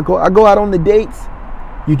go out on the dates.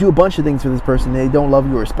 You do a bunch of things for this person. They don't love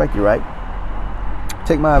you or respect you, right?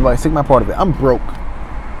 Take my advice. Take my part of it. I'm broke.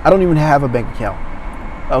 I don't even have a bank account.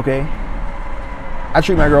 Okay? I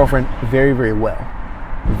treat my girlfriend very, very well.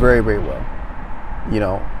 Very, very well. You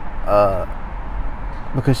know,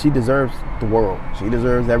 because she deserves the world. She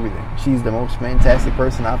deserves everything. She's the most fantastic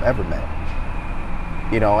person I've ever met.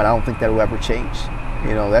 You know, and I don't think that will ever change.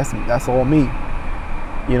 You know, that's all me.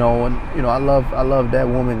 You know, and you know, I love that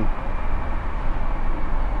woman.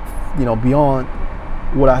 You know, beyond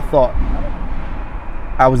what I thought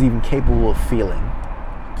I was even capable of feeling.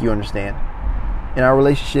 You understand? And our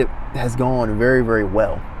relationship has gone very, very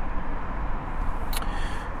well.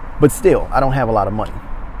 But still, I don't have a lot of money.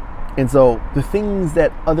 And so the things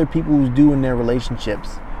that other people do in their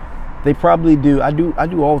relationships, they probably do. I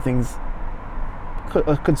do all things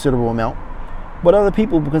a considerable amount. But other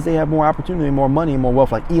people, because they have more opportunity, more money, and more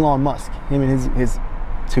wealth, like Elon Musk, him and his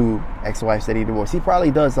two ex-wives that he divorced, he probably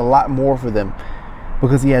does a lot more for them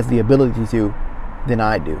because he has the ability to than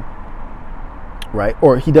I do. Right?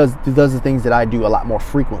 Or he does the things that I do a lot more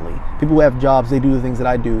frequently. People who have jobs, they do the things that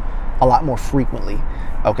I do a lot more frequently.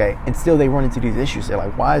 Okay? And still they run into these issues. They're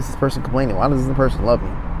like, why is this person complaining? Why doesn't this person love me?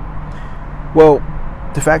 Well,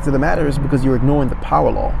 the fact of the matter is because you're ignoring the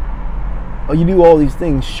power law. Oh, you do all these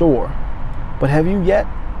things, sure. But have you yet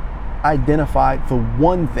identified the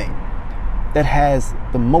one thing that has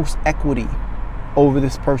the most equity over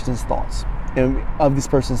this person's thoughts, of this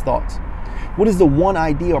person's thoughts? What is the one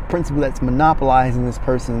idea or principle that's monopolizing this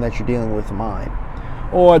person that you're dealing with mind?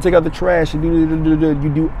 Oh, I take out the trash. You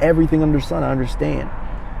do everything under the sun. I understand.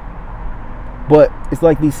 But it's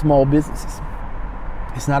like these small businesses.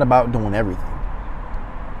 It's not about doing everything.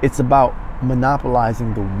 It's about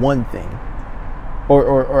monopolizing the one thing.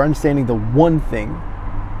 Or understanding the one thing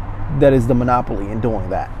that is the monopoly in doing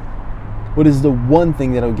that. What is the one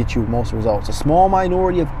thing that will get you most results? A small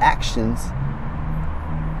minority of actions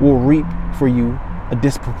will reap for you a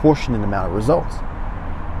disproportionate amount of results.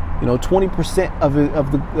 You know, 20% of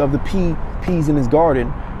the peas in his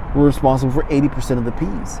garden were responsible for 80% of the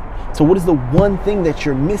peas. So what is the one thing that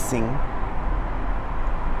you're missing,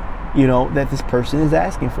 you know, that this person is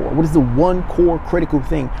asking for? What is the one core critical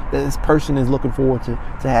thing that this person is looking forward to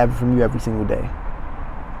have from you every single day?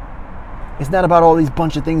 It's not about all these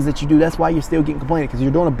bunch of things that you do. That's why you're still getting complaining, because you're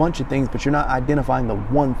doing a bunch of things, but you're not identifying the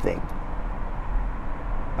one thing.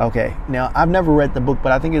 Okay, now I've never read the book,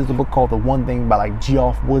 but I think it's the book called The One Thing by like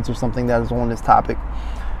Geoff Woods or something that is on this topic.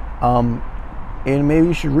 And maybe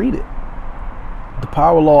you should read it. The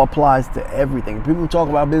power law applies to everything. People talk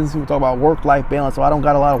about business, people talk about work-life balance. So I don't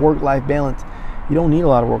got a lot of work-life balance. You don't need a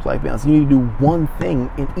lot of work-life balance. You need to do one thing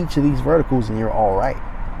in each of these verticals and you're all right.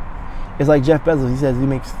 It's like Jeff Bezos. He says he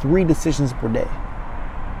makes 3 decisions per day.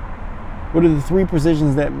 What are the 3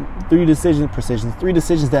 decisions that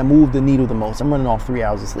move the needle the most? I'm running off 3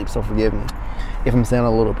 hours of sleep, so forgive me if I'm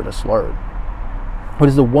sounding a little bit slurred. What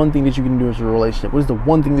is the one thing that you can do in your relationship? What is the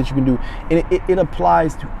one thing that you can do? And it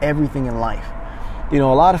applies to everything in life. You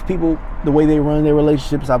know, a lot of people, the way they run their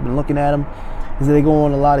relationships, I've been looking at them, is that they go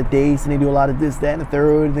on a lot of dates and they do a lot of this, that, and the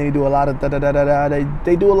third, and they do a lot of da-da-da-da-da.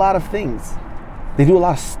 They do a lot of things. They do a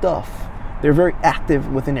lot of stuff. They're very active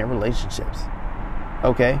within their relationships.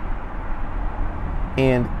 Okay?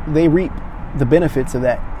 And they reap the benefits of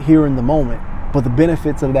that here in the moment. But the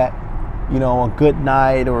benefits of that, you know, a good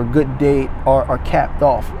night or a good date are capped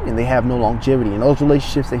off and they have no longevity. In those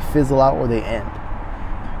relationships, they fizzle out or they end.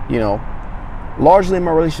 You know, largely in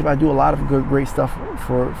my relationship, I do a lot of great stuff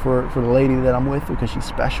for the lady that I'm with because she's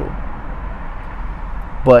special.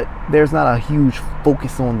 But there's not a huge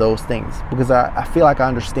focus on those things because I feel like I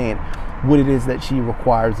understand what it is that she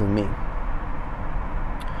requires of me.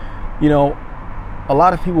 You know, a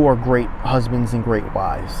lot of people are great husbands and great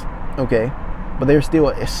wives, okay? But there's still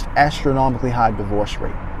an astronomically high divorce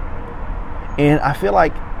rate. And I feel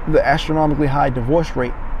like the astronomically high divorce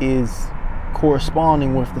rate is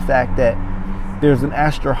corresponding with the fact that there's an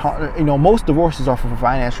most divorces are for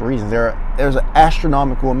financial reasons. There's an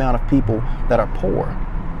astronomical amount of people that are poor.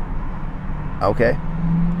 Okay,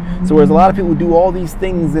 so whereas a lot of people do all these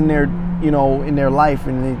things in their life,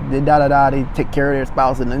 and they take care of their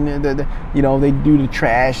spouse, and then they do the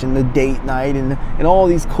trash and the date night and all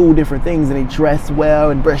these cool different things, and they dress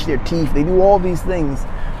well and brush their teeth. They do all these things.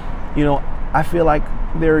 I feel like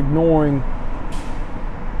they're ignoring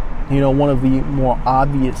one of the more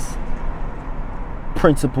obvious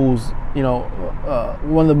principles,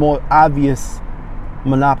 one of the more obvious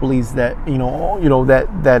monopolies that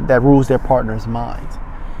that rules their partner's minds.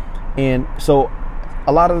 And so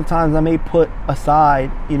a lot of the times I may put aside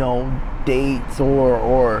dates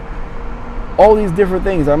or all these different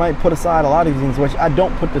things. I might put aside a lot of these things, which I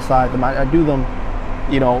don't put aside them. I do them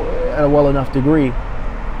at a well enough degree,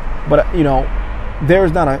 but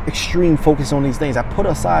there's not an extreme focus on these things. I put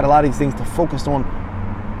aside a lot of these things to focus on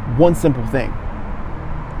one simple thing,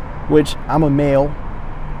 which I'm a male,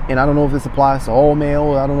 and I don't know if this applies to all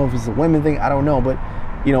male. I don't know if it's a women thing. I don't know. But,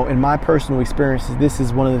 in my personal experiences, this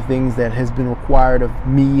is one of the things that has been required of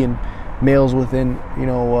me and males within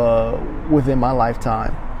my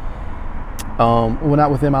lifetime. Well,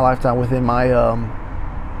 not within my lifetime, within my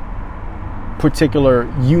particular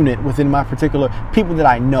unit, within my particular people that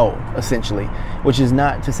I know, essentially, which is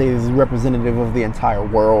not to say this is representative of the entire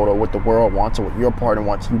world or what the world wants or what your partner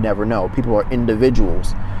wants. You never know. People are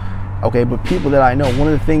individuals. Okay, but people that I know, one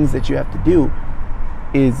of the things that you have to do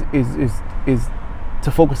is to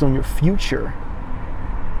focus on your future.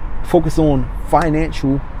 Focus on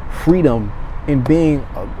financial freedom and being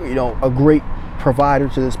a great provider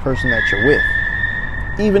to this person that you're with,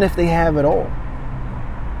 even if they have it all.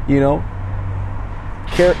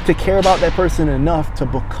 To care about that person enough to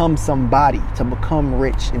become somebody, to become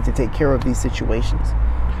rich, and to take care of these situations.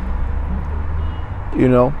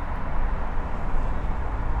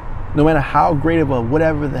 No matter how great of a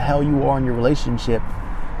whatever the hell you are in your relationship,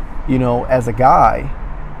 as a guy,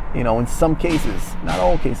 in some cases, not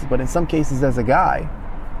all cases, but in some cases as a guy,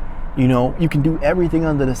 you can do everything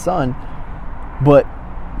under the sun, but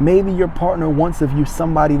maybe your partner wants of you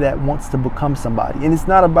somebody that wants to become somebody. And it's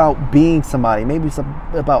not about being somebody. Maybe it's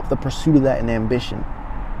about the pursuit of that and ambition.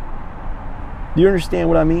 Do you understand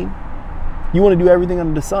what I mean? You want to do everything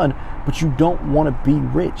under the sun, but you don't want to be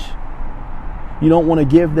rich. You don't want to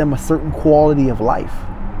give them a certain quality of life.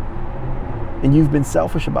 And you've been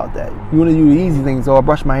selfish about that. You want to do the easy things. I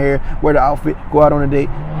brush my hair, wear the outfit, go out on a date,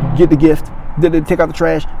 get the gift, take out the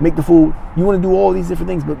trash, make the food. You want to do all these different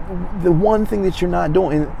things, but the one thing that you're not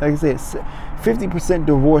doing, like I said, 50%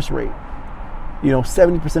 divorce rate.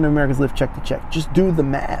 70% of Americans live check to check. Just do the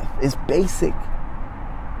math. It's basic.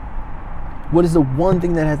 What is the one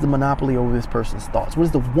thing that has the monopoly over this person's thoughts? What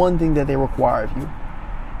is the one thing that they require of you?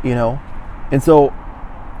 And so,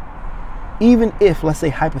 even if, let's say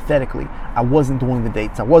hypothetically, I wasn't doing the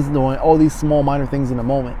dates, I wasn't doing all these small minor things in the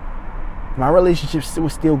moment, my relationship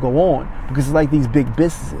would still go on, because it's like these big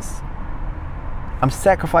businesses. I'm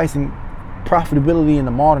sacrificing profitability in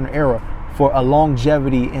the modern era for a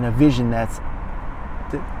longevity and a vision that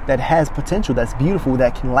has potential, that's beautiful,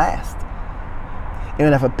 that can last.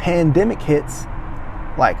 And if a pandemic hits,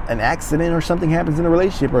 like an accident or something happens in a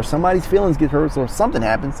relationship, or somebody's feelings get hurt, or something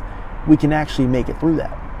happens, we can actually make it through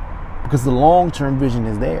that, because the long-term vision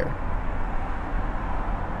is there.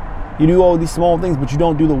 You do all these small things, but you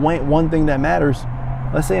don't do the one thing that matters.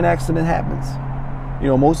 Let's say an accident happens.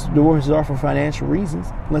 Most divorces are for financial reasons.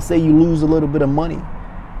 Let's say you lose a little bit of money.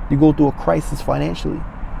 You go through a crisis financially.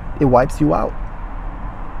 It wipes you out,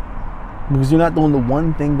 because you're not doing the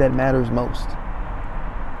one thing that matters most.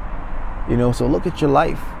 So look at your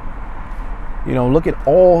life. Look at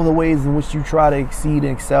all the ways in which you try to exceed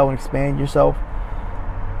and excel and expand yourself.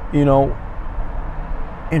 And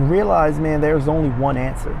realize, man, there's only one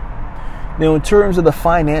answer. Now, in terms of the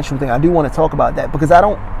financial thing, I do want to talk about that, because I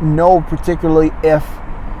don't know particularly if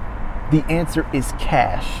the answer is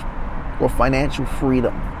cash or financial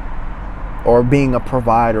freedom or being a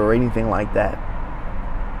provider or anything like that.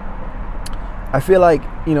 I feel like,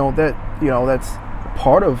 that's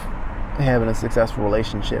part of having a successful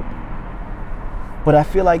relationship. But I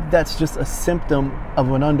feel like that's just a symptom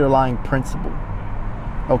of an underlying principle.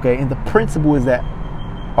 Okay, and the principle is that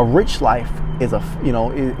a rich life is a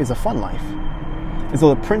fun life. And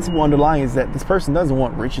so the principle underlying is that this person doesn't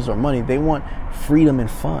want riches or money. They want freedom and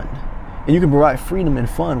fun. And you can provide freedom and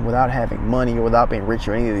fun without having money or without being rich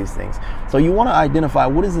or any of these things. So you want to identify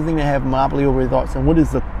what is the thing that have monopoly over your thoughts, and what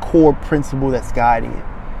is the core principle that's guiding it.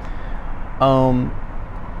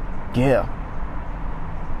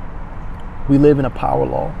 We live in a power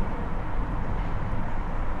law.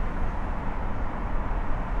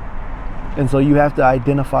 And so you have to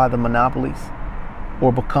identify the monopolies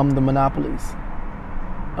or become the monopolies.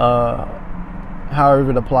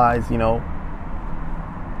 However it applies, you know.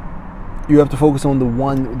 You have to focus on the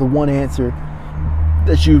one answer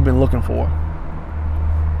that you've been looking for.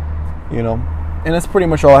 You know. And that's pretty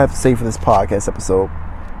much all I have to say for this podcast episode.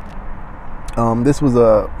 This was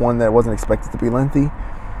one that wasn't expected to be lengthy,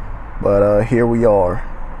 but here we are.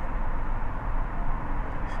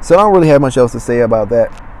 So I don't really have much else to say about that.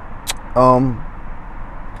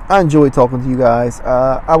 I enjoyed talking to you guys.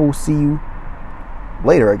 I will see you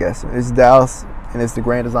later, I guess. It's Dallas, and it's the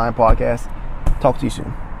Grand Design Podcast. Talk to you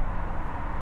soon.